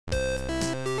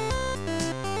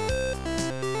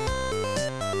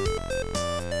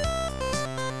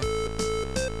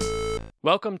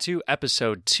Welcome to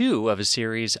episode 2 of a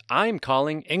series I'm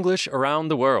calling English Around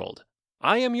the World.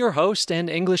 I am your host and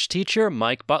English teacher,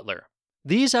 Mike Butler.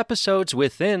 These episodes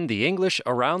within the English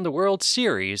Around the World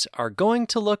series are going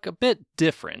to look a bit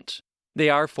different. They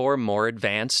are for more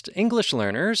advanced English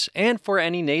learners and for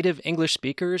any native English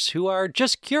speakers who are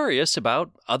just curious about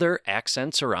other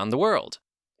accents around the world.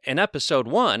 In episode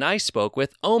 1, I spoke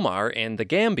with Omar in the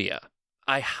Gambia.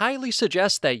 I highly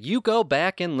suggest that you go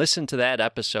back and listen to that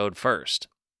episode first.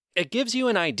 It gives you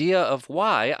an idea of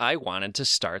why I wanted to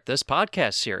start this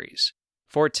podcast series.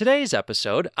 For today's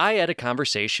episode, I had a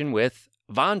conversation with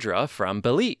Vondra from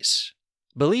Belize.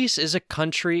 Belize is a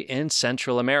country in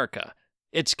Central America.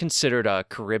 It's considered a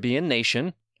Caribbean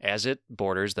nation, as it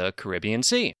borders the Caribbean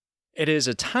Sea. It is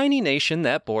a tiny nation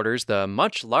that borders the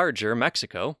much larger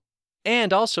Mexico,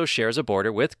 and also shares a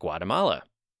border with Guatemala.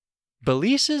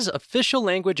 Belize's official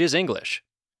language is English.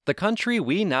 The country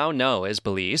we now know as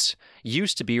Belize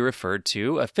used to be referred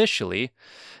to officially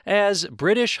as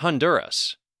British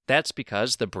Honduras. That's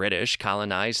because the British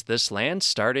colonized this land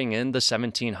starting in the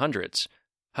 1700s.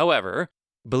 However,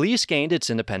 Belize gained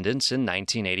its independence in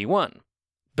 1981.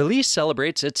 Belize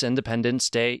celebrates its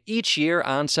Independence Day each year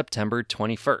on September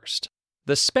 21st.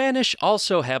 The Spanish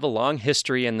also have a long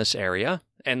history in this area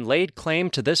and laid claim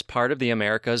to this part of the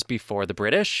Americas before the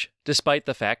British, despite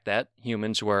the fact that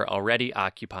humans were already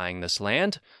occupying this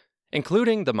land,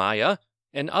 including the Maya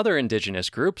and other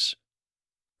indigenous groups.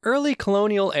 Early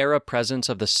colonial era presence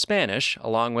of the Spanish,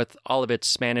 along with all of its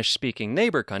Spanish-speaking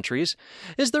neighbor countries,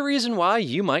 is the reason why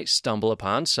you might stumble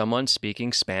upon someone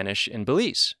speaking Spanish in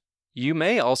Belize. You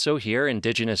may also hear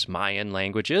indigenous Mayan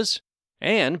languages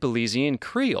and Belizean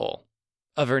Creole,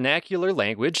 a vernacular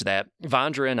language that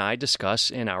Vondra and I discuss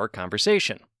in our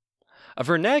conversation. A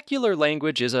vernacular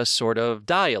language is a sort of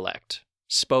dialect,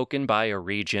 spoken by a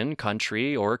region,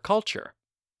 country, or culture.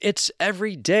 It's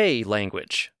everyday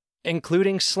language,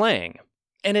 including slang,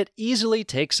 and it easily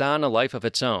takes on a life of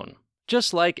its own,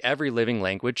 just like every living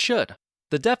language should.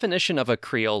 The definition of a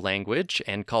Creole language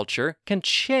and culture can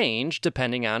change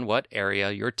depending on what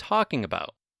area you're talking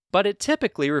about, but it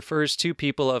typically refers to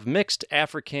people of mixed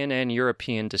African and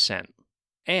European descent,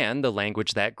 and the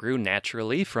language that grew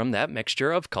naturally from that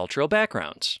mixture of cultural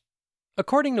backgrounds.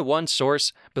 According to one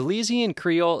source, Belizean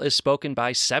Creole is spoken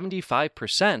by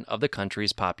 75% of the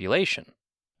country's population.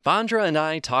 Vondra and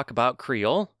I talk about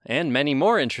Creole and many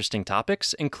more interesting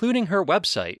topics, including her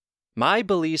website,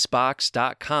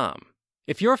 mybelizebox.com.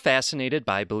 If you're fascinated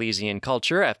by Belizean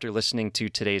culture after listening to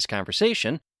today's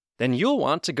conversation, then you'll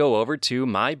want to go over to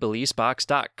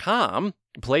mybelizebox.com,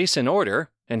 place an order,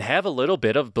 and have a little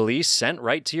bit of Belize sent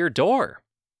right to your door.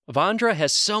 Vondra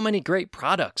has so many great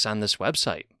products on this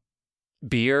website.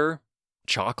 Beer,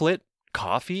 chocolate,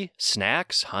 coffee,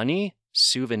 snacks, honey,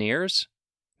 souvenirs.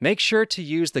 Make sure to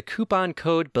use the coupon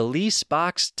code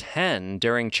BelizeBox10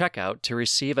 during checkout to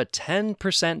receive a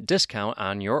 10% discount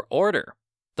on your order.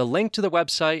 The link to the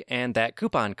website and that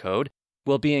coupon code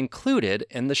will be included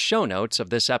in the show notes of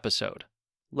this episode.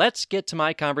 Let's get to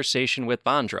my conversation with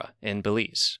Vondra in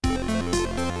Belize.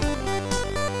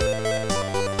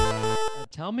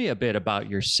 Tell me a bit about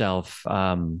yourself.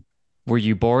 Were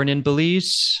you born in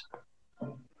Belize?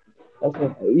 Okay.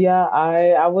 Yeah,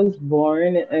 I was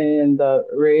born and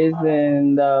raised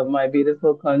in my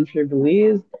beautiful country,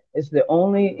 Belize. It's the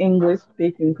only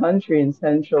English-speaking country in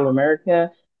Central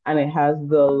America, and it has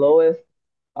the lowest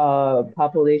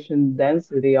population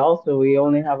density. Also, we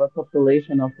only have a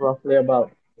population of roughly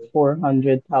about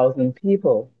 400,000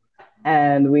 people.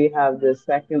 And we have the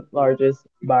second largest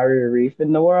barrier reef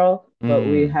in the world, but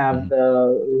we have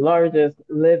the largest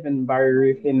living barrier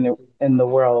reef in the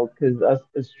world because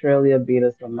Australia beat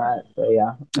us on that. So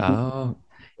yeah. Oh,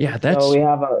 yeah, So we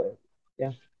have a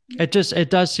yeah. it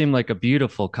does seem like a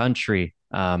beautiful country.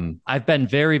 I've been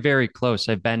very, very close.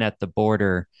 I've been at the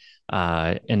border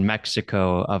in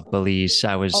Mexico of Belize.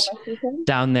 I Oh, was Mexico?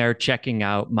 down there checking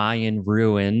out Mayan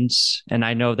ruins, and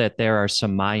I know that there are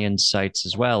some Mayan sites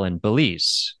as well in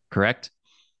Belize, correct?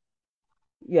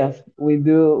 Yes, we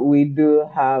do. We do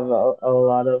have a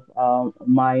lot of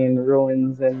Mayan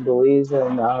ruins in Belize,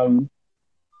 and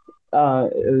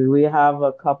we have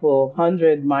a couple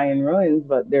hundred Mayan ruins,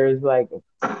 but there's like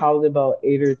probably about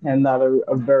 8 or 10 that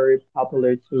are very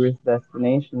popular tourist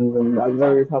destinations and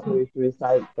very popular tourist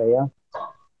sites. So yeah.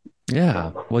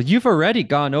 Yeah. Well, you've already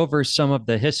gone over some of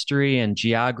the history and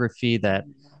geography that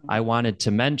I wanted to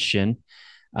mention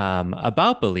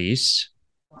about Belize.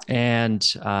 And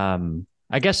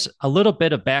I guess a little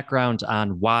bit of background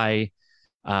on why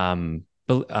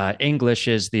English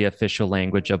is the official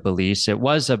language of Belize. It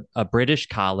was a British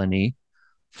colony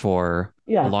for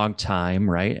a Yeah. long time,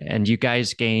 right? And you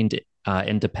guys gained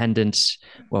independence,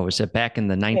 what was it, back in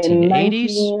the In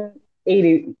 1980s?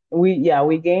 1980,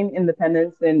 we gained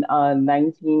independence in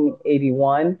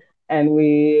 1981, and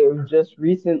we just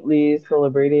recently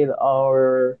celebrated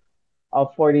our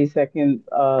 42nd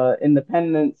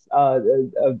independence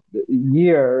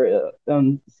year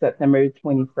on September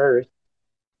 21st.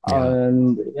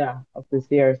 Yeah. Yeah, of this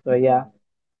year. So yeah.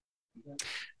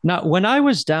 Now, when I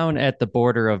was down at the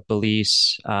border of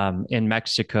Belize in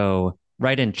Mexico,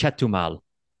 right in Chetumal,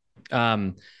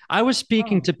 um, I was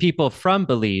speaking Oh. to people from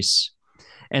Belize,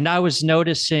 and I was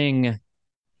noticing,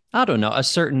 I don't know, a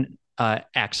certain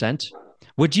accent.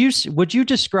 Would you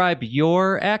describe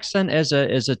your accent as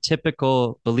a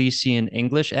typical Belizean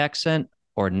English accent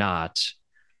or not?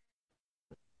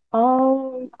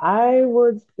 I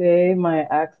would say my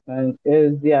accent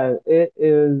is, yeah, it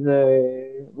is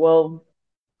well,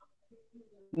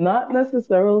 not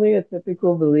necessarily a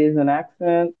typical Belizean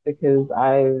accent because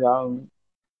I've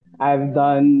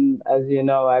done, as you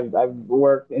know, I've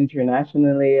worked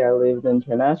internationally, I lived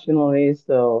internationally,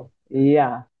 so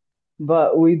yeah.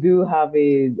 But we do have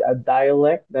a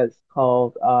dialect that's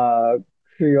called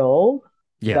Creole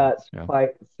Yeah, that's yeah.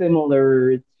 quite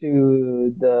similar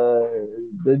to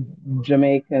the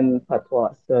Jamaican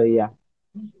patois. So yeah.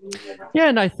 Yeah,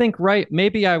 and I think right,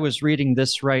 maybe I was reading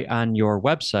this right on your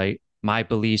website,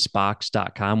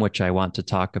 mybelicebox.com, which I want to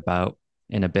talk about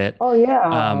in a bit. Oh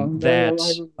yeah, Um, very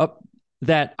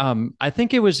that alive. uh, I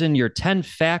think it was in your 10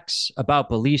 facts about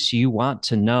Belize you want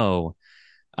to know.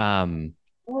 Um,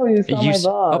 Oh, you saw you my s- oh,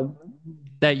 blog.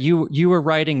 that you were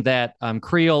writing that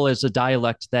Creole is a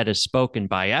dialect that is spoken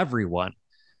by everyone.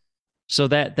 So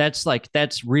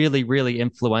that's really really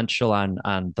influential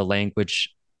on the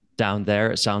language down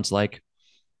there. It sounds like.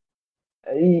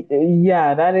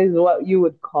 Yeah, that is what you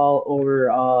would call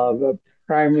our the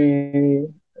primary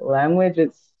language.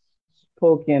 It's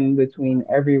spoken between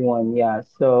everyone. Yeah,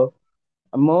 so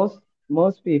most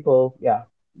most people, yeah,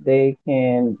 they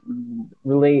can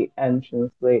relate and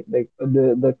translate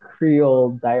the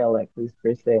Creole dialect, is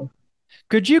per se.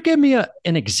 Could you give me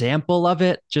an example of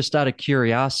it, just out of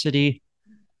curiosity?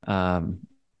 Um,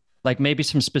 like maybe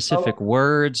some specific Oh,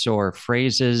 words or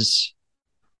phrases,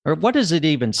 or what does it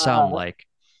even sound uh, like?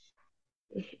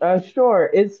 sure.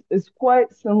 It's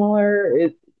quite similar.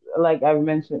 It like I've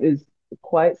mentioned, is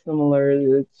quite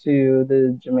similar to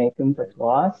the Jamaican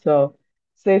patois. So,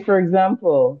 say for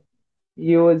example,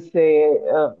 you would say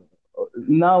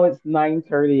now it's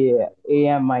 9:30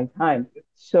 a.m. my time.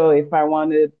 So if I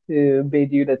wanted to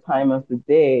bid you the time of the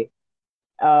day,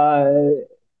 uh,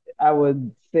 I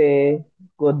would say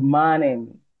good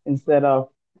morning instead of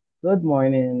good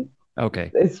morning.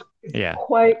 Okay. It's Yeah. Yeah.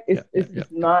 quite Yeah. Yeah. Yeah.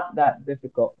 it's not that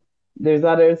difficult. There's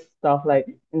other stuff like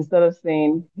instead of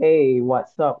saying hey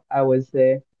what's up, I would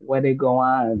say where they go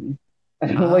on.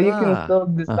 Well, you can Ah. still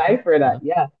Uh-huh. decipher that.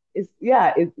 Uh-huh.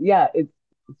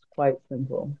 It's quite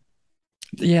simple.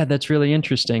 Yeah, that's really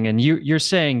interesting. And you're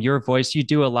saying your voice, you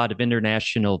do a lot of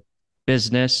international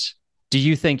business. Do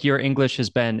you think your English has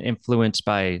been influenced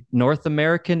by North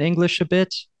American English a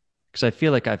bit? Because I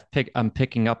feel like I'm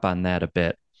picking up on that a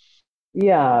bit.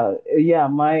 Yeah,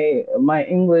 my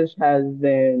English has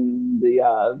been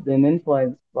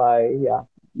influenced by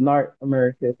North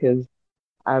America because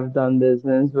I've done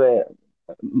business with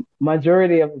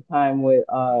majority of the time with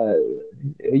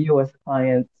U.S.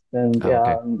 clients and Oh,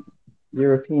 okay.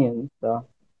 Europeans. So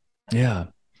Yeah.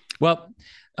 Well,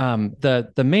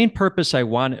 the main purpose I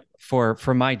want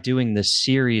for my doing this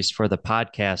series for the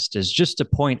podcast is just to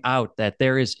point out that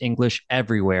there is English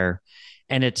everywhere,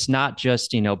 and it's not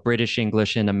just British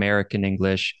English and American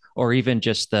English, or even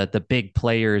just the big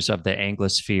players of the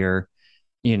Anglosphere,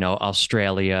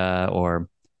 Australia, or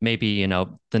maybe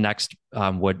the next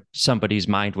would somebody's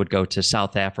mind would go to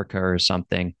South Africa or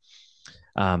something.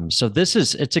 So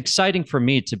it's exciting for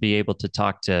me to be able to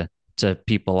talk to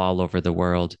people all over the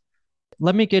world.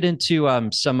 Let me get into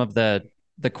some of the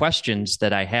questions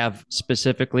that I have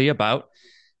specifically about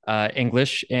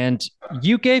English. And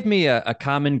you gave me a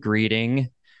common greeting.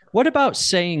 What about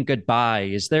saying goodbye?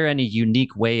 Is there any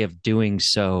unique way of doing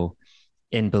so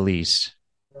in Belize?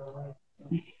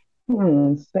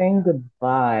 saying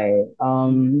goodbye.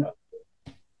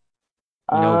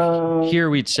 Here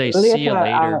we'd say see you Later.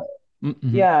 later.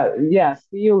 Mm-hmm. Yeah.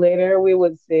 See you later. We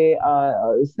would say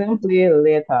simply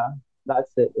later.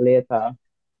 That's it. Later.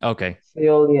 Okay. See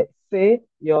you later. See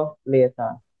you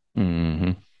later.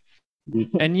 Mm-hmm.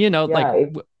 And Yeah.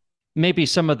 maybe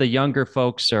some of the younger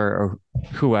folks or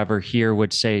whoever here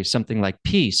would say something like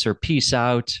peace or peace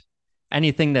out.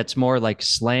 Anything that's more like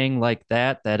slang like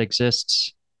that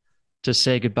exists to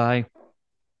say goodbye.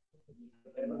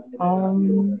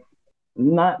 Um,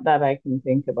 Not that I can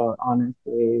think about,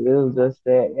 honestly. It was just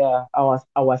that, yeah, I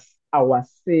was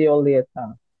see you later.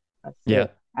 That's Yeah.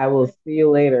 it. I will see you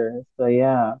later. So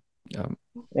yeah, Um,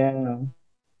 yeah.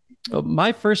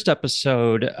 my first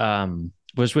episode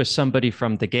was with somebody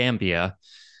from the Gambia,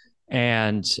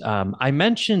 and I Oh,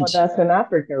 mentioned, that's in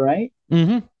Africa, right?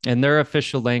 and their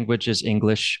official language is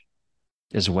English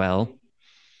as well.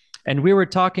 And we were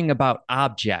talking about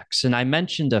objects, and I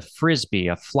mentioned a frisbee,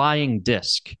 a flying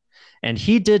disc, and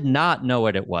he did not know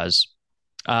what it was.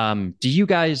 Do you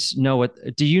guys know what?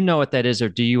 Do you know what that is, or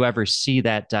do you ever see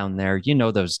that down there? You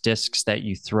know those discs that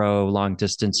you throw long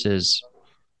distances.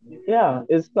 Yeah,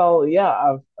 it's called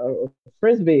a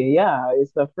frisbee. Yeah,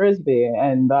 it's a frisbee,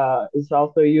 and it's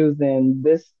also used in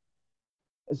this.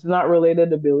 It's not related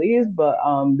to Belize, but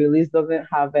Belize doesn't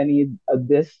have any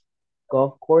disc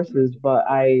golf courses. But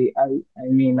I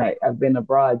mean, I've been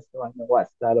abroad, so I know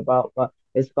what's that about. But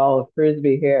it's called a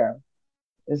frisbee here.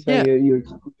 And so Yeah.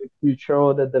 you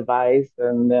throw the device,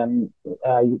 and then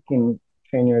you can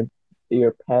train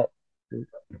your pet to,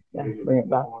 yeah, bring it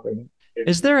back for you.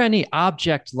 Is there any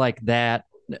object like that,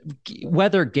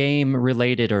 whether game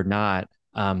related or not,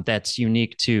 that's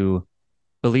unique to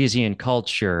Belizean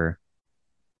culture,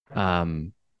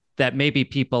 um, that maybe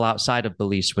people outside of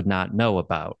Belize would not know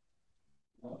about?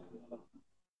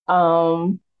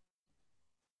 Um,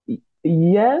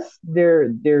 yes,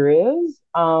 there is.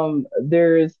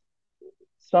 There's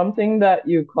something that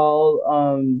you call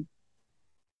um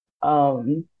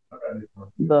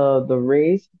the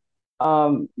race.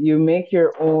 You make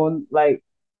your own, like,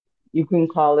 you can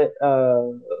call it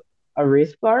a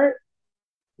race cart.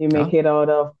 You make Oh, it out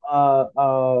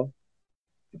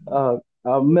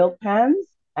of milk pans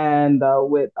and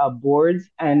with boards,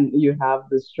 and you have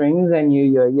the strings, and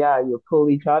you pull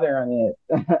each other on it.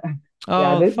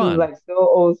 Yeah, oh, this is fun. like so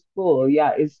old school.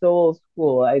 Yeah, it's so old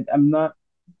school. I'm not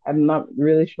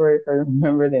really sure if I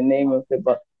remember the name of it,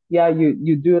 but yeah,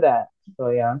 you do that. So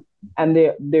yeah. And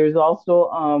there's also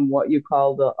what you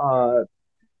call the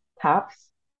taps.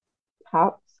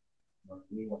 Taps.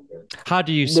 How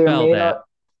do you They're spell made that? out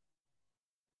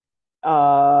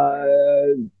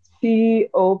uh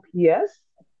COPS.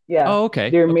 Yeah. Oh, okay.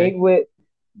 They're Okay. made with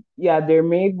they're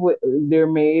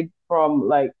made from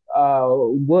like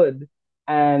wood,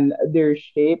 and they're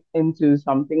shaped into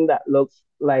something that looks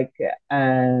like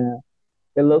it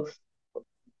looks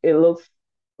it looks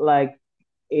like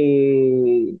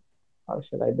a, how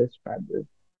should I describe this?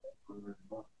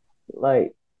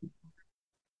 Like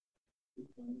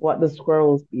what the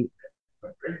squirrels eat.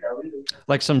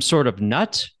 Like some sort of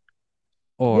nut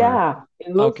or Yeah,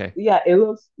 okay.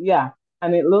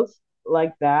 and it looks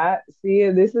like that. See,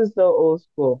 this is so old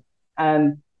school.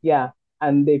 And yeah,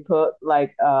 and they put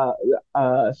like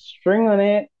a string on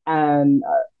it, and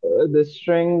the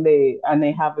string they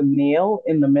have a nail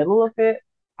in the middle of it,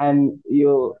 and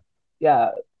you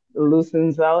yeah,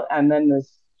 loosens out, and then the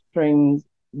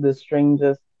string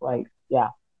just like, yeah,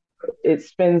 it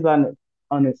spins on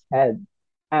its head,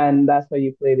 and that's how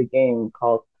you play the game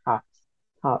called tops.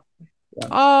 Top. Yeah.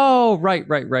 Oh, right,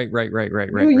 right, right, right, right, right,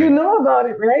 You right, you right. know about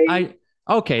it, right? I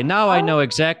okay, now I know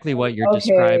exactly what Oh, you're okay.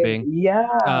 describing.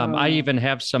 I Yeah. even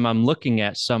have some. I'm looking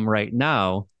at some right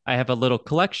now. I have a little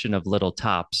collection of little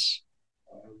tops.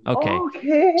 Okay.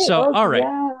 Okay. So, Okay. all right.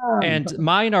 Yeah. And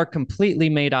mine are completely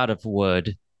made out of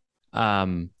wood.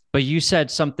 But you said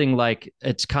something like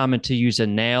it's common to use a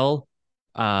nail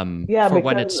Yeah, for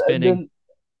when because it's spinning.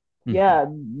 the Mhm. yeah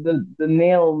the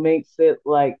nail makes it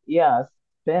like, yeah,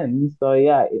 spin. So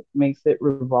yeah, it makes it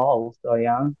revolve. So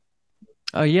yeah.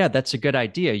 Oh, yeah, that's a good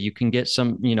idea. You can get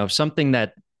some, something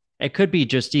that it could be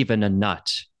just even a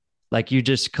nut. Like you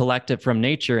just collect it from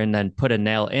nature and then put a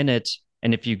nail in it.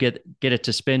 And if you get it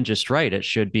to spin just right, it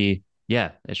should be,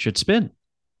 yeah, it should spin.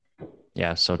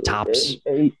 Yeah. So tops.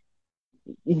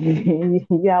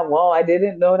 Yeah. Well, I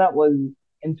didn't know that was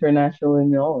internationally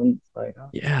known. It's like,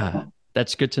 Yeah.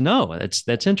 That's good to know.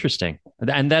 That's interesting.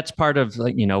 And that's part of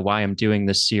like, why I'm doing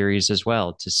this series as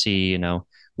well to see,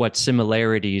 what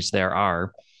similarities there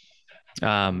are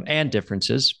and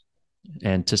differences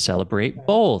and to celebrate okay.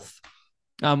 both.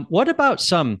 What about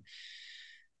some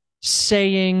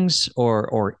sayings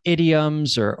or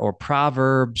idioms or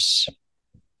proverbs?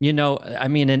 I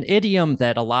mean, an idiom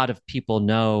that a lot of people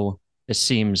know, it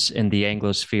seems in the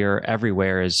Anglosphere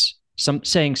everywhere, is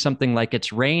saying something like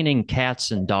it's raining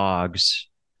cats and dogs.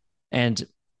 And,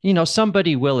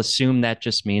 somebody will assume that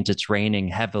just means it's raining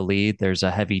heavily. There's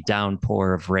a heavy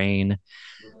downpour of rain.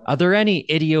 Are there any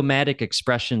idiomatic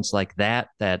expressions like that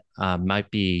that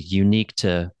might be unique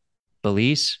to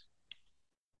Belize?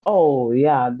 Oh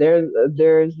yeah, there's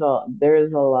a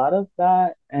lot of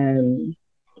that, and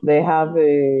they have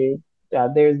a yeah.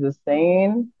 There's a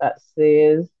saying that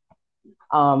says,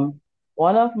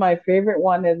 one of my favorite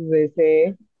one is they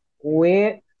say,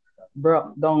 "Wait,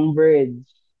 broke down bridge,"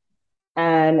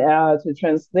 and to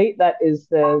translate that is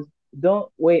says,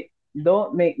 "Don't wait,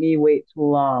 don't make me wait too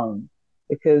long,"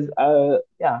 because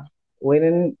yeah,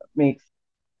 waiting makes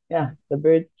the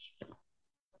bridge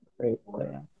break. So,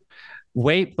 yeah.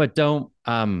 Wait, but don't.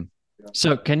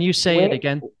 So can you say it Wait,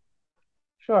 again?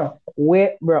 sure.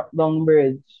 Wait, broke down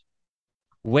bridge.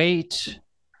 Wait,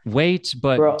 wait,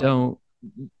 but Bro, don't.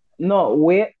 no,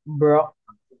 wait, bro,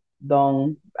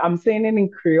 don't. I'm saying it in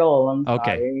Creole. I'm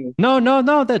Okay. sorry. No, no,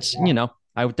 no. That's, Yeah.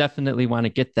 I would definitely want to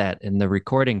get that in the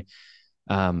recording.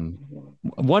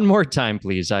 One more time,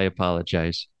 please. I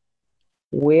apologize.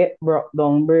 Wait, bro,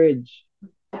 don't bridge.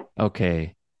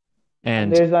 Okay. And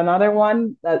And there's another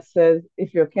one that says,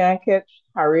 if you can't catch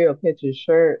Harry, you catch his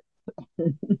shirt.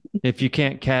 if you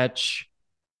can't catch,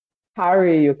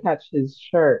 Harry, you catch his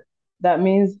shirt. That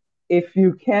means if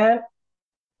you can't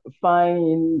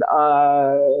find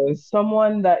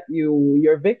someone that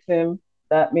your victim,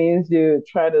 that means you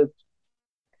try to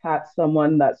catch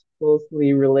someone that's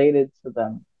closely related to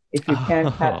them. If you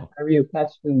can't catch oh, Harry, you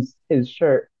catch his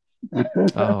shirt.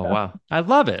 oh, wow. I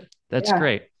love it. That's Yeah.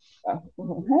 great.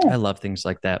 I love things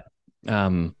like that.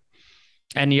 Um,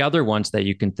 any other ones that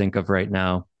you can think of right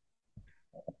now?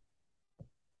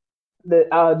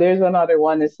 There's another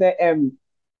one. It say,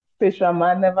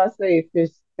 fisherman never say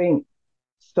fish stink.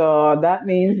 So that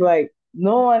means like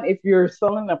no one, if you're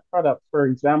selling a product, for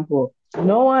example,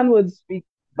 no one would speak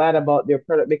bad about their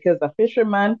product because a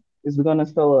fisherman is gonna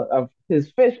sell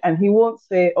his fish and he won't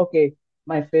say, okay,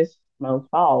 my fish smells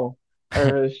foul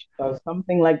or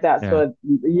something like that. Yeah. So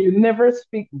you never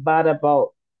speak bad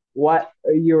about what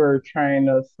you're trying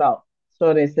to sell.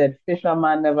 So they said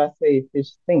fisherman never say fish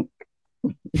stink.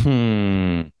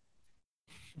 Hmm.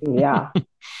 Yeah.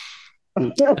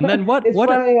 And then It's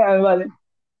funny, but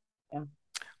yeah.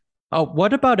 oh,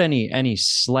 what about any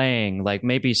slang, like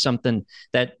maybe something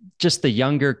that just the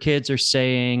younger kids are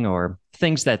saying or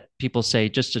things that people say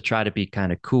just to try to be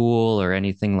kind of cool or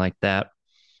anything like that?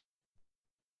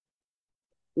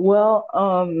 Well,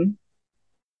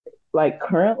 like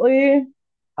currently,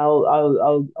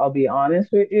 I'll be honest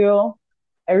with you.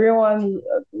 Everyone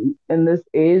in this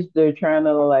age, they're trying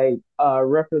to like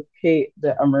replicate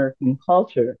the American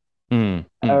culture Mm,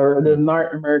 mm, or the mm.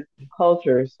 North American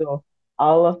culture. So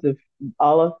all of the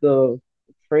all of the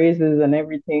phrases and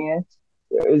everything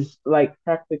is like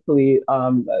practically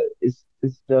is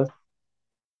just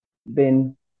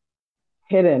been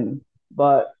hidden.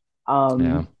 But Yeah.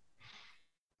 um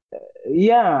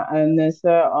yeah, and there's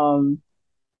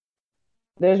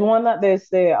one that they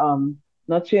say,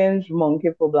 not change monkey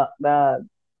for black dog.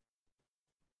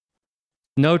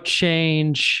 No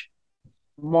change.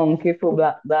 Monkey for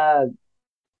black dog.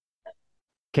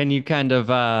 Can you kind of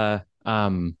I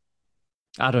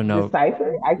don't know.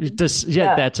 Decipher? Just yeah,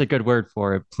 Yeah. that's a good word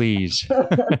for it, please.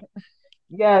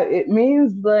 Yeah, it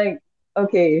means like,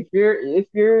 okay, if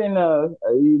you're in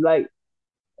like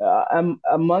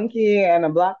a monkey and a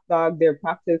black dog, they're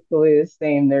practically the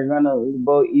same. They're gonna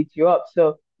both eat you up.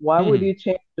 So why would Hmm. you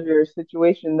change your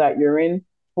situation that you're in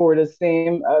for the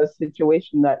same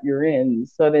situation that you're in?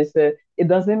 So they said it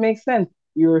doesn't make sense.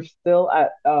 You're still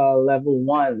at level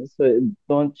one, so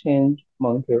don't change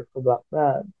monkey for black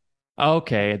dog.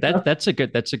 Okay, that's a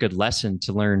good lesson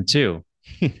to learn too.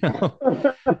 You know,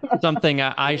 something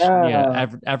yeah, Yeah.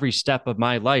 every step of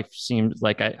my life seems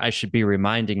like I should be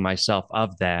reminding myself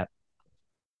of that.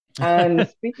 And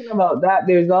speaking about that,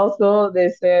 there's also they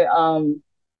say um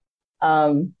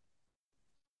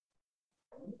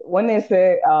when they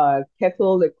say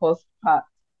kettle the cost pot.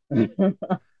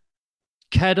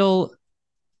 kettle,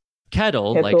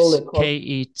 kettle, like Kettle the cost,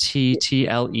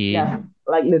 Kettle. yeah,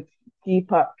 like the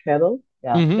teapot kettle.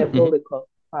 Yeah, Mm-hmm, kettle mm-hmm. the cost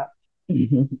pot.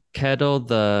 Kettle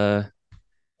the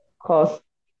Cost,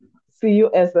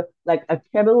 CUS, like a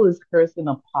kettle is cursing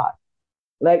a pot.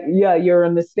 Like, yeah, you're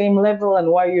on the same level, and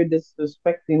why you're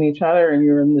disrespecting each other, and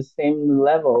you're on the same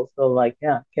level. So, like,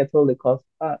 yeah, kettle the cost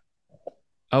pot.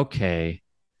 okay.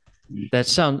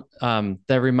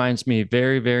 That reminds me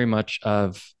very, very much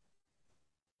of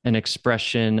an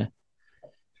expression.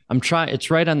 It's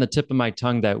right on the tip of my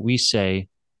tongue that we say,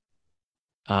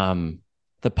 um,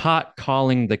 the pot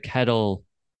calling the kettle.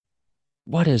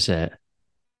 What is it?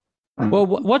 Well,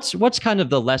 what's kind of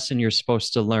the lesson you're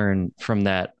supposed to learn from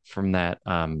that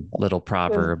little Because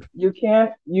proverb? you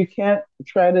can't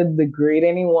try to degrade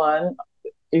anyone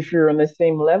if you're on the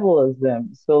same level as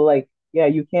them. So like yeah,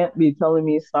 you can't be telling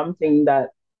me something that,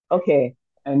 okay,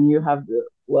 and you have the,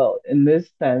 well, in this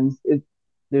sense,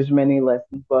 there's many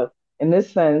lessons, but in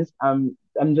this sense, I'm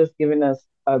just giving us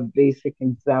a basic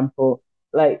example.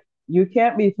 Like, you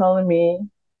can't be telling me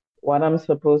what I'm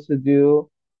supposed to do,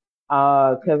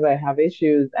 because I have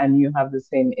issues and you have the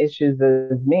same issues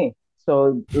as me.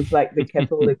 So it's like the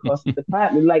kettle that costs the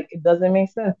pot. Like, it doesn't make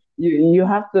sense. You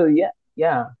have to, yeah,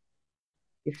 yeah,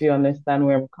 if you understand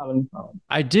where I'm coming from.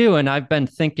 I do, and I've been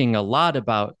thinking a lot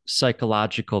about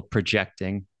psychological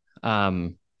projecting,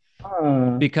 um,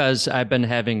 Hmm. because I've been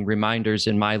having reminders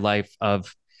in my life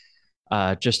of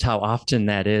just how often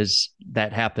that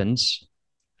happens.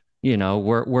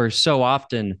 We're so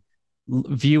often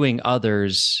viewing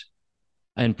others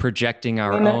and projecting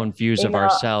our In a own views of in a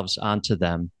ourselves onto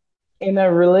them. in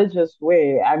a religious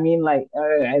way. I mean, like,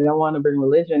 I don't want to bring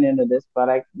religion into this,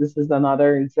 but this is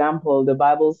another example. The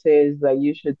Bible says that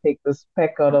you should take the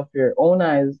speck out of your own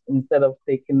eyes instead of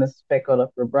taking the speck out of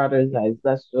your brother's eyes.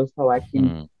 That's just how I can,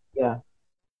 Hmm. yeah,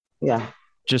 yeah,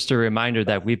 Just a reminder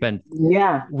that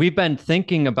yeah. we've been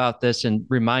thinking about this and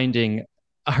reminding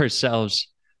ourselves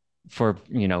for,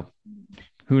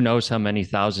 who knows how many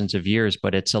thousands of years,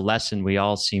 but it's a lesson we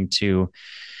all seem to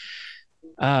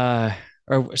uh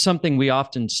or something we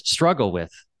often struggle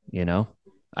with, you know.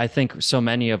 I think so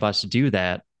many of us do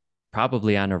that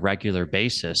probably on a regular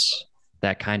basis,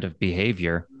 that kind of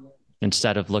behavior,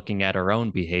 instead of looking at our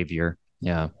own behavior.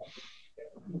 Yeah.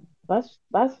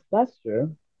 That's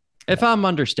true. If I'm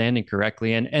understanding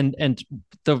correctly, and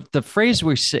the phrase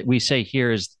we say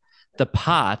here is the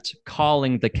pot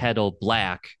calling the kettle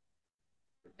black.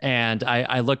 And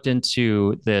I looked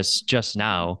into this just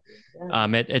now. Yeah,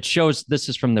 It shows, this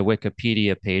is from the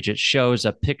Wikipedia page. It shows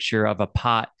a picture of a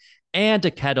pot and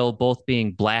a kettle both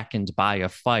being blackened by a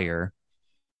fire.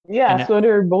 yeah. And So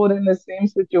they're both in the same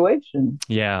situation.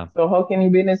 yeah, So how can you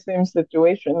be in the same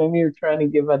situation and you're trying to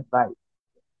give advice?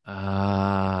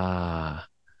 uh,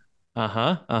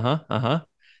 uh-huh.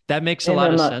 That makes a In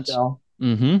lot a of sense. nutshell.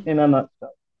 Mm-hmm. In a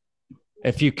nutshell.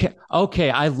 If you can, okay,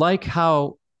 I like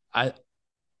how I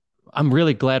I'm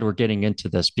really glad we're getting into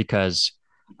this because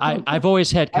I've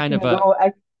always had I kind of can a go.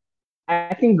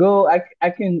 I can go.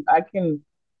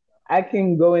 I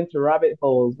can go into rabbit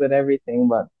holes with everything,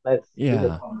 but let's keep it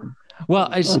yeah. going. Well,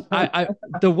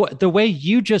 the way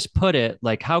you just put it,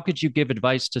 like, how could you give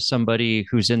advice to somebody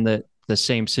who's in the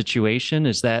same situation?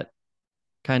 Is that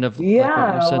kind of like what you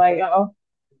Yeah, said? like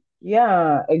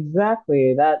yeah,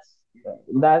 exactly. That's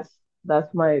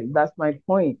that's my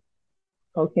point.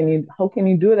 How can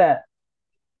you do that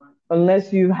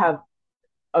unless you have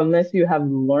unless you have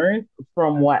learned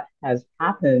from what has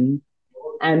happened?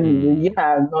 And Hmm.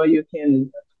 yeah, no, you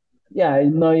can yeah,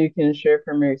 no, you can share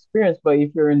from your experience. But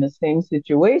if you're in the same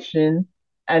situation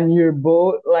and you're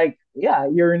both like, yeah,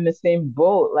 you're in the same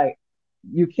boat, like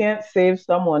you can't save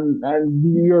someone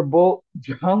and you're both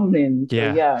drowning. So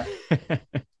Yeah. yeah.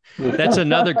 That's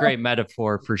another great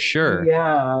metaphor for sure.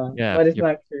 Yeah, Yeah. but it's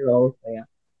not true also,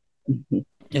 yeah.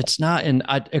 It's not, and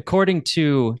according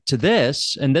to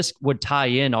this, and this would tie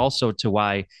in also to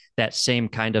why that same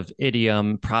kind of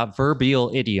idiom,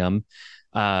 proverbial idiom,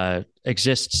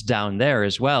 exists down there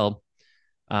as well.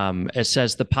 It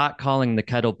says the pot calling the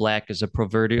kettle black is a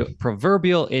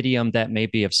proverbial idiom that may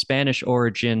be of Spanish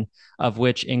origin, of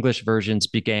which English versions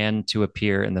began to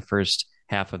appear in the first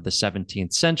half of the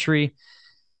 17th century.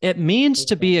 It means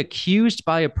to Okay. be accused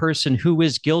by a person who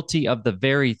is guilty of the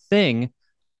very thing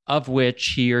of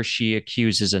which he or she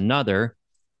accuses another,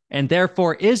 and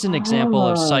therefore is an example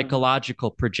of Ah,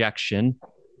 psychological projection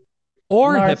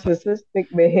or narcissistic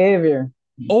behavior.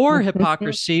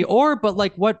 hypocrisy, or but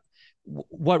like what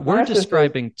we're Narcissist.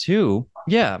 describing too.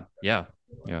 Yeah,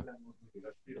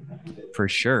 for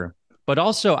sure. But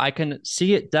also, I can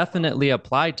see it definitely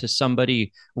applied to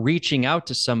somebody reaching out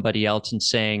to somebody else and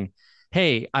saying,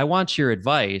 "Hey, I want your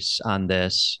advice on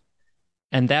this."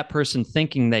 And that person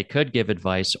thinking they could give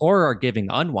advice or are giving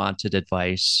unwanted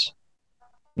advice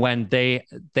when they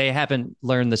haven't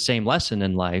learned the same lesson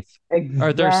in life,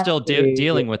 or they're still Exactly.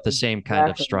 dealing with the same kind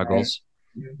of Exactly right. struggles.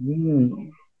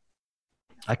 Mm.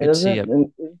 I It could see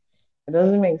doesn't it. it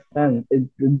doesn't make sense.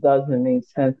 It doesn't make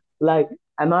sense. Like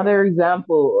another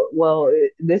example, well,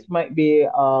 this might be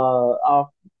off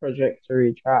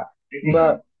trajectory track,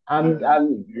 but I'm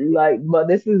like, but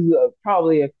this is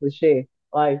probably a cliche.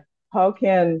 Like, how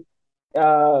can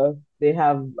they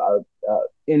have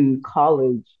in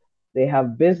college they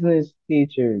have business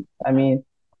teachers. I mean,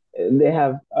 they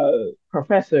have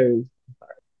professors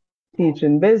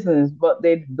teaching business, but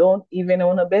they don't even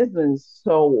own a business.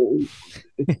 So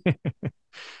Yeah.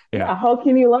 yeah, how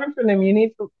can you learn from them? You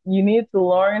need to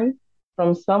learn.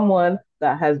 from someone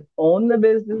that has owned the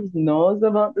business, knows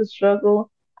about the struggle,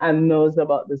 and knows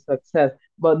about the success.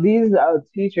 But these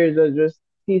teachers are just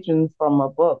teaching from a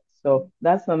book. So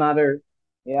that's another,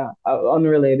 yeah,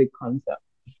 unrelated concept.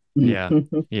 Yeah.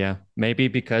 Yeah. Maybe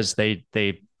because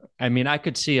I mean, I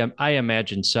could see, I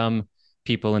imagine some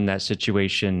people in that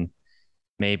situation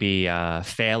maybe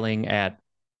failing at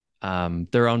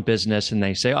their own business and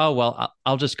they say, oh, well,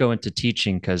 I'll just go into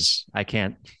teaching because I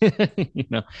can't, you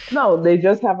know. No, they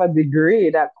just have a degree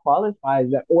that qualifies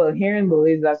that. Well, here in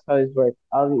Belize, that's how it works.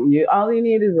 All you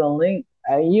need is a link.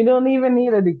 You don't even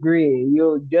need a degree.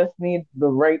 You just need the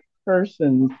right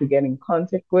person to get in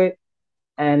contact with.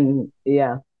 And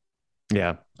yeah.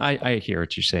 Yeah, I hear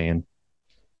what you're saying.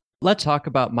 Let's talk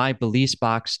about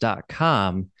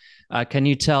mybeliefsbox.com. Can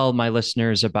you tell my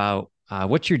listeners about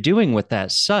what you're doing with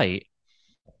that site?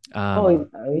 Oh, Um,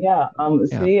 yeah. yeah.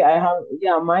 See, I have,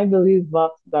 yeah,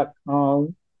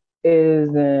 mybeliefbox.com is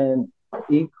an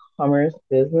e-commerce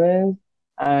business.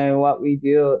 And what we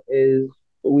do is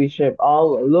we ship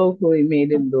all locally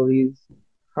made in Belize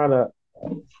products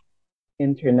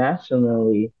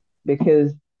internationally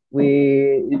because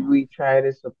we try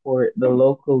to support the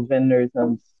local vendors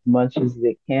as much as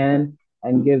they can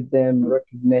and give them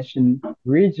recognition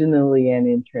regionally and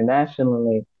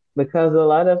internationally because a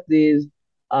lot of these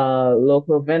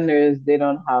local vendors they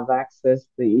don't have access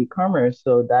to e-commerce,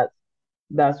 so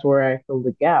that's where I fill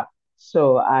the gap.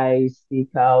 So I seek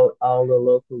out all the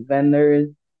local vendors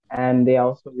and they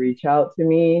also reach out to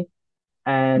me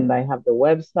and I have the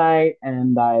website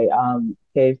and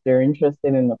okay, if they're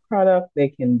interested in the product, they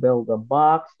can build a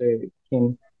box or they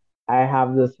can I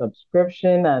have the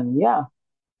subscription and yeah,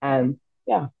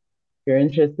 if you're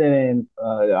interested in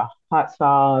hot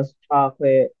sauce,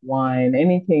 chocolate, wine,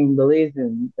 anything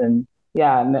Belizean, then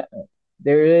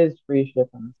there is free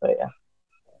shipping. So yeah.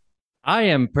 I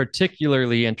am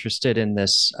particularly interested in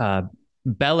this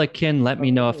Belikin. Let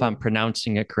me know if I'm Oh.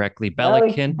 pronouncing it correctly.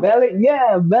 Belikin.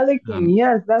 Yeah, Belican. Um,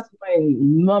 Yes, that's my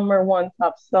number one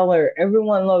top seller.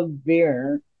 Everyone loves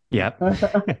beer. yep.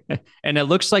 And it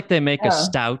looks like they make a Yeah.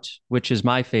 stout, which is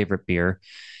my favorite beer.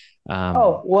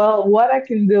 Oh, well, what I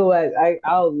can do,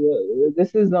 I'll,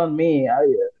 this is on me.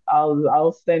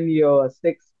 I'll send you a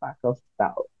six pack of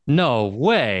stout. No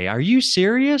way. Are you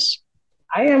serious?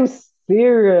 I am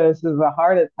serious as a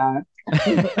heart attack.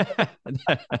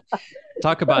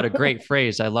 Talk about a great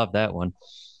phrase. I love that one.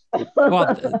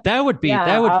 Well, Yeah, that would be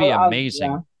yeah,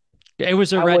 amazing. It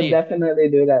was I would already definitely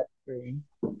do that for you.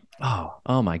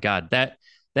 oh my God.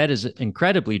 That is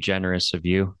incredibly generous of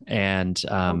you. No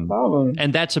problem.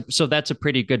 And that's a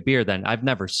pretty good beer then. I've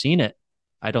never seen it.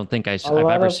 I don't think A I've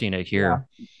lot ever of, seen it yeah. here.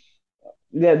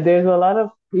 Yeah, there's a lot of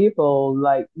people,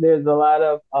 like there's a lot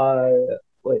of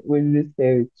what would you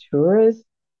say, tourists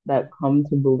that come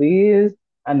to Belize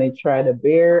and they try the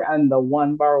beer and the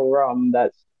one barrel rum.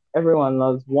 That's everyone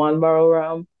loves one barrel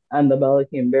rum and the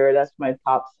Belican beer. That's my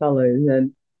top sellers.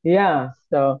 And yeah,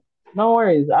 so no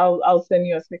worries. I'll send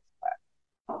you a six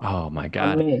Oh my on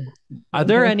God. me. Are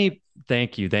there any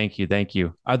thank you, thank you, thank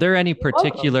you. Are there any You're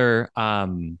welcome. particular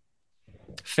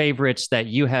favorites that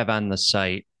you have on the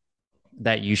site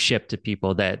that you ship to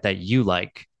people that you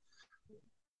like?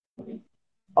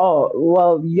 Oh,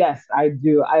 well, yes, I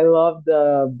do. I love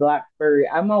the blackberry.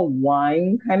 I'm a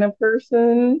wine kind of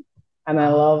person and I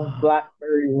love Oh,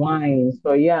 blackberry wine.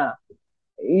 So yeah,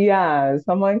 yeah,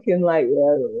 someone can like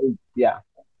yeah,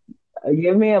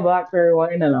 give me a blackberry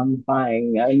wine and I'm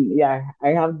fine. And yeah, I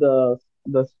have the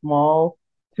small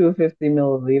 250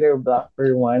 milliliter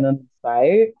blackberry wine on the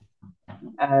site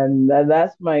and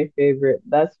that's my favorite.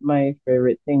 That's my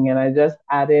favorite thing. And I just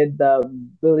added the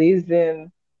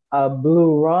Belizean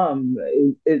blue rum.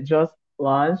 It just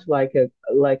launched like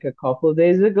a couple of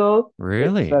days ago. It's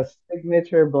really? a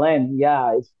signature blend.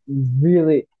 Yeah, it's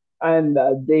really and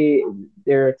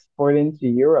they're exporting to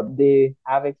Europe. They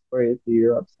have exported to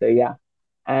Europe. So yeah.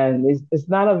 And it's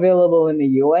not available in the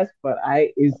US, but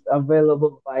I is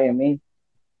available via me.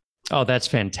 Oh, that's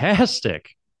fantastic.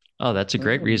 Oh, that's a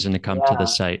great reason to come to the Yeah,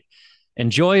 site.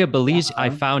 Enjoy a Belize. I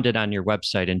yeah. found it on your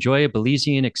website. Enjoy a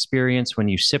Belizean experience when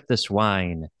you sip this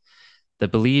wine. The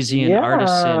Belizean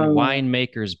artisan Yeah.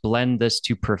 winemakers blend this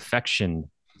to perfection.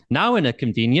 Now in a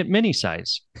convenient mini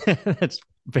size. That's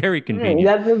very convenient.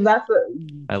 I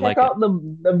Check like it. out the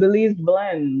Belize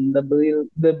blend, the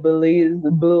Belize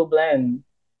blue blend.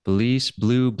 Belize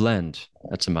Blue Blend.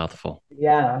 That's a mouthful.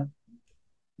 Yeah,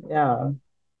 yeah.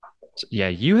 So, yeah,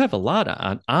 you have a lot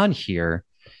on here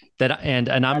that and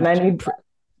And I need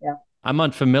yeah. I'm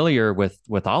unfamiliar with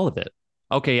all of it.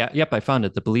 Okay, yeah, yep, I found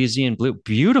it. The Belizean Blue,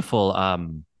 beautiful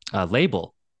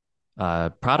label.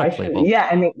 product label. Yeah,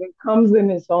 and it comes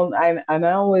in its own. And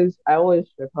I always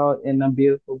check out in a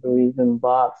beautiful Belizean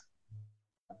box.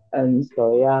 And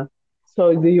so yeah.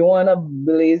 So do you want a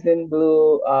blazing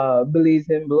blue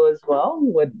as well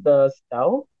with the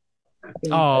stout?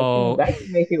 Oh, I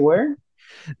can make it work.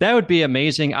 that would be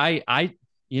amazing. When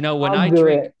I'll I do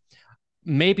drink, it.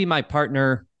 maybe my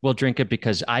partner will drink it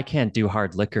because I can't do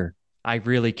hard liquor. I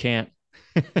really can't.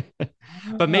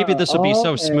 But maybe this will be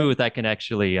so Okay. smooth I can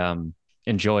actually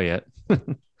enjoy it.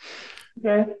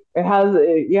 Okay. It has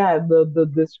yeah,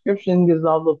 the description gives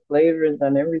all the flavors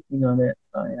and everything on it.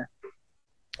 Oh yeah.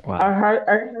 Wow. I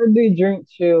heard they drink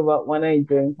too, but when I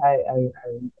drink, I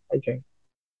drink.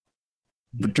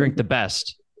 Drink the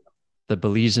best, the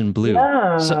Belizean blue. So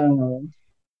Yeah.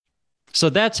 so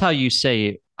that's how you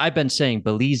say I've been saying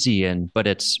Belizean, but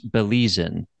it's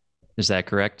Belizean. Is that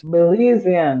correct?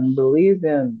 Belizean.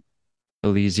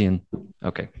 Belizean.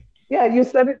 Okay. Yeah, you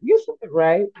said it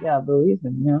right. Yeah,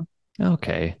 Belizean, yeah.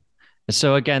 Okay.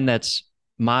 So again, that's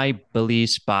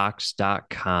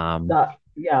mybelizebox.com.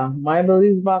 Yeah,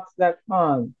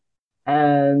 mybelizebox.com.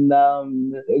 And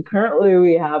currently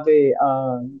we have a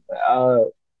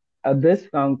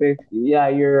discount if yeah,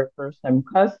 you're a first time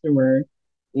customer,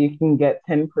 you can get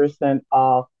 10%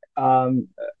 off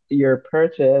your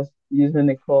purchase using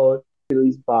the code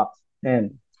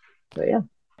BelizBox10. So yeah,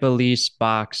 Belize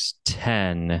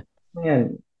 10.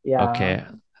 10. Yeah. Okay.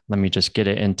 Let me just get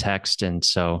it in text. And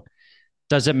so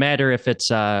does it matter if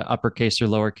it's uppercase or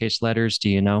lowercase letters? Do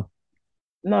you know?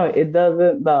 No, it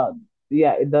doesn't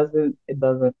yeah, it doesn't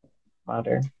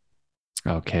matter.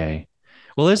 Okay.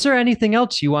 Well, is there anything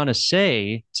else you want to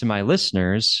say to my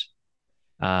listeners?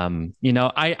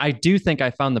 I do think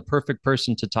I found the perfect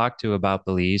person to talk to about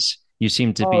Belize. You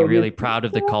seem to be Oh, you really think proud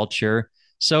of the so? culture.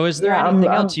 So, is there Yeah, I'm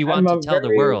anything else I'm you I'm want to a tell the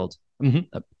very world I'm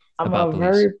about a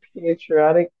Belize? very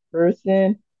patriotic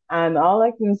person, and all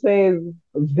I can say is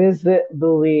visit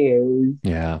Belize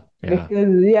Yeah, yeah,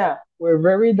 because yeah, we're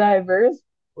very diverse.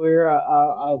 We're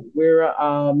a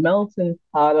melting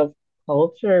pot of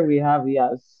culture. We have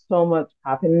yeah so much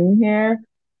happening here,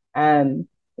 and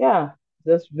yeah,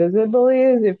 just visit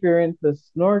Belize if you're into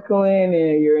snorkeling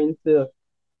and you're into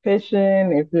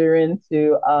fishing, if you're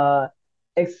into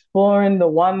exploring the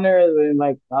wonders and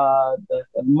like the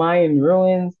Mayan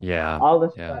ruins, yeah, all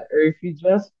this yeah. stuff, or if you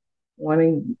just want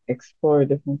to explore a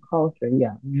different culture,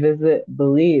 yeah, visit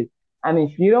Belize. And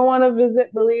if you don't want to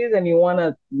visit Belize and you want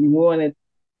to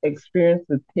experience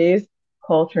the taste,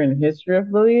 culture, and history of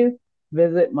Belize,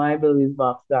 visit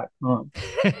mybelizebox.com.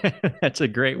 That's a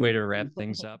great way to wrap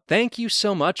things up. Thank you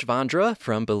so much, Vondra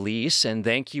from Belize, and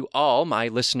thank you all, my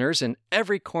listeners in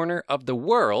every corner of the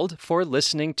world, for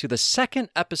listening to the second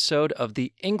episode of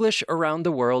the English Around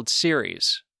the World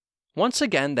series. Once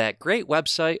again, that great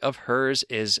website of hers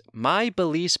is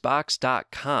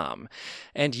mybelizebox.com,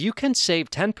 and you can save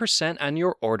 10% on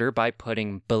your order by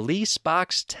putting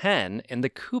BelizeBox10 in the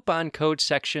coupon code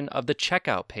section of the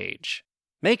checkout page.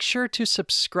 Make sure to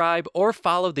subscribe or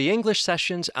follow the English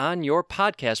sessions on your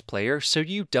podcast player so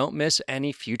you don't miss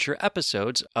any future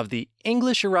episodes of the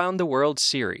English Around the World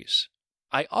series.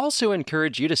 I also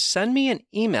encourage you to send me an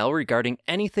email regarding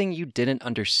anything you didn't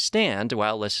understand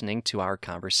while listening to our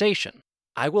conversation.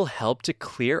 I will help to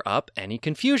clear up any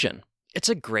confusion. It's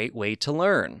a great way to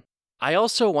learn. I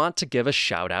also want to give a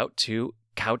shout out to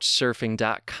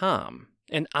Couchsurfing.com,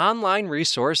 an online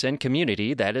resource and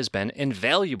community that has been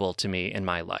invaluable to me in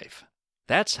my life.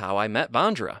 That's how I met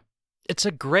Vondra. It's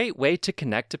a great way to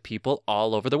connect to people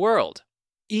all over the world.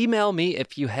 Email me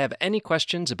if you have any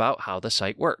questions about how the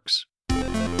site works.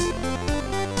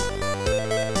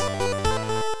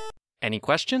 Any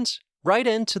questions? Write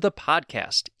into the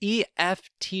podcast,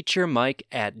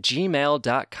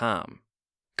 efteachermike@gmail.com.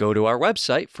 Go to our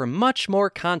website for much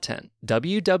more content,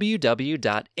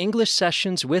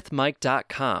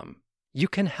 www.englishsessionswithmike.com. You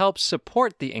can help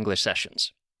support the English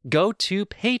Sessions. Go to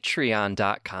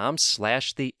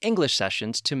patreon.com/the English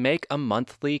Sessions to make a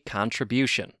monthly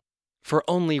contribution. For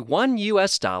only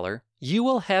 $1, you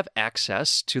will have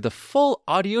access to the full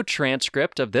audio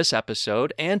transcript of this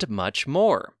episode and much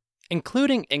more,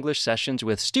 including English sessions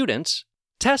with students,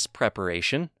 test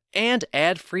preparation, and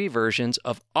ad-free versions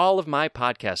of all of my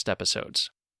podcast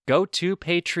episodes. Go to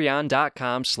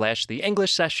patreon.com/the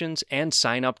English Sessions and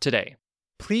sign up today.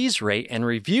 Please rate and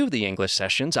review the English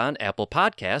Sessions on Apple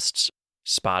Podcasts,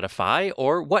 Spotify,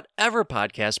 or whatever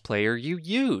podcast player you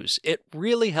use. It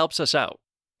really helps us out.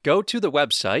 Go to the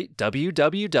website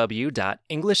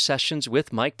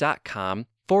www.englishsessionswithmike.com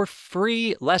for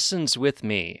free lessons with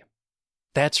me.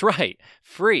 That's right,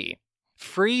 free.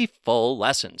 Free full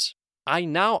lessons. I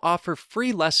now offer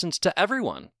free lessons to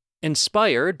everyone.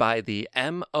 Inspired by the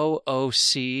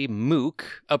MOOC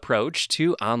approach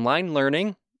to online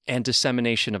learning and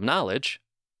dissemination of knowledge,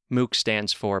 MOOC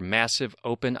stands for Massive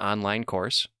Open Online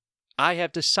Course, I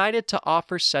have decided to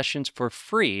offer sessions for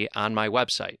free on my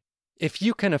website. If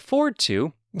you can afford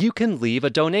to, you can leave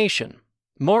a donation.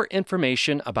 More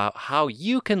information about how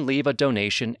you can leave a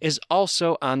donation is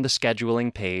also on the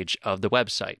scheduling page of the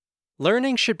website.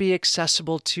 Learning should be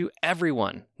accessible to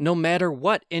everyone, no matter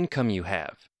what income you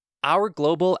have. Our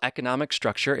global economic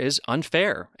structure is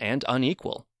unfair and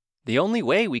unequal. The only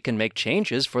way we can make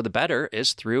changes for the better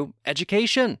is through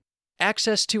education.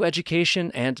 Access to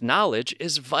education and knowledge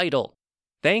is vital.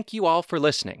 Thank you all for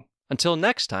listening. Until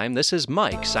next time, this is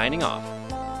Mike signing off.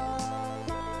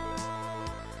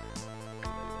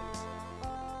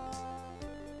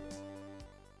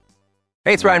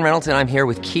 Hey, it's Ryan Reynolds, and I'm here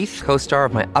with Keith, co-star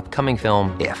of my upcoming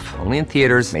film, If, only in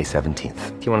theaters May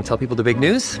 17th. Do you want to tell people the big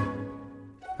news?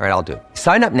 All right, I'll do it.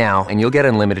 Sign up now and you'll get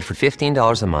unlimited for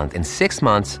 $15 a month and 6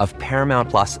 months of Paramount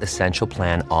Plus Essential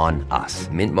Plan on us.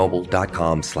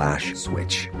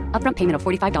 MintMobile.com/switch. Upfront payment of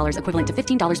 $45 equivalent to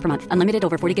 $15 per month. Unlimited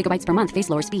over 40 gigabytes per month.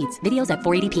 Face lower speeds. Videos at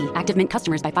 480p. Active Mint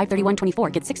customers by 531.24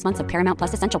 get 6 months of Paramount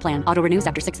Plus Essential Plan. Auto renews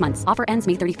after 6 months. Offer ends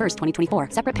May 31st, 2024.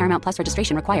 Separate Paramount Plus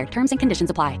registration required. Terms and conditions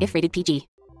apply if rated PG.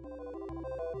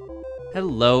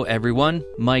 Hello, everyone.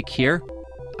 Mike here.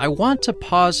 I want to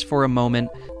pause for a moment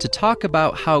to talk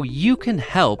about how you can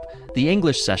help the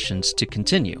English sessions to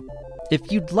continue.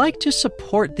 If you'd like to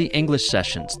support the English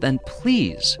sessions, then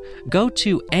please go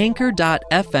to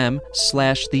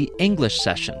anchor.fm/the English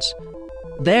sessions.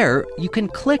 There, you can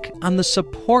click on the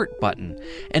support button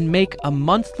and make a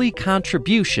monthly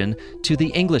contribution to the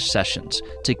English sessions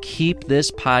to keep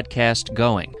this podcast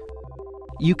going.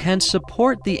 You can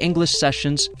support the English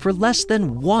sessions for less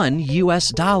than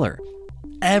 $1.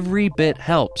 Every bit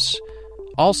helps.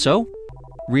 Also,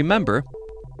 remember,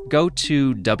 go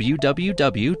to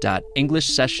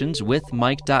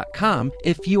www.englishsessionswithmike.com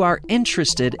if you are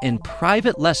interested in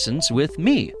private lessons with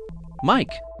me,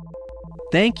 Mike.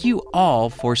 Thank you all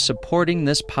for supporting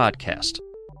this podcast.